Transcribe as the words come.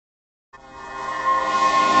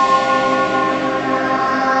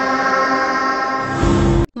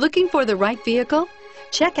for the right vehicle?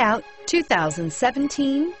 Check out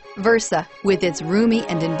 2017 Versa. With its roomy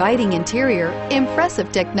and inviting interior,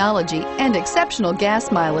 impressive technology, and exceptional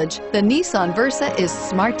gas mileage, the Nissan Versa is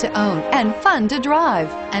smart to own and fun to drive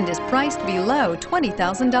and is priced below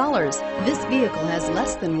 $20,000. This vehicle has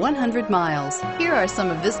less than 100 miles. Here are some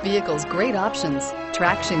of this vehicle's great options: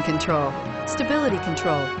 traction control, stability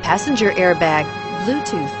control, passenger airbag,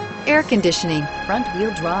 Bluetooth, air conditioning, front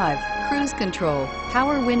wheel drive, cruise control,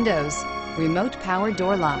 power windows, remote power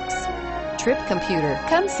door locks, trip computer.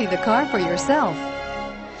 Come see the car for yourself.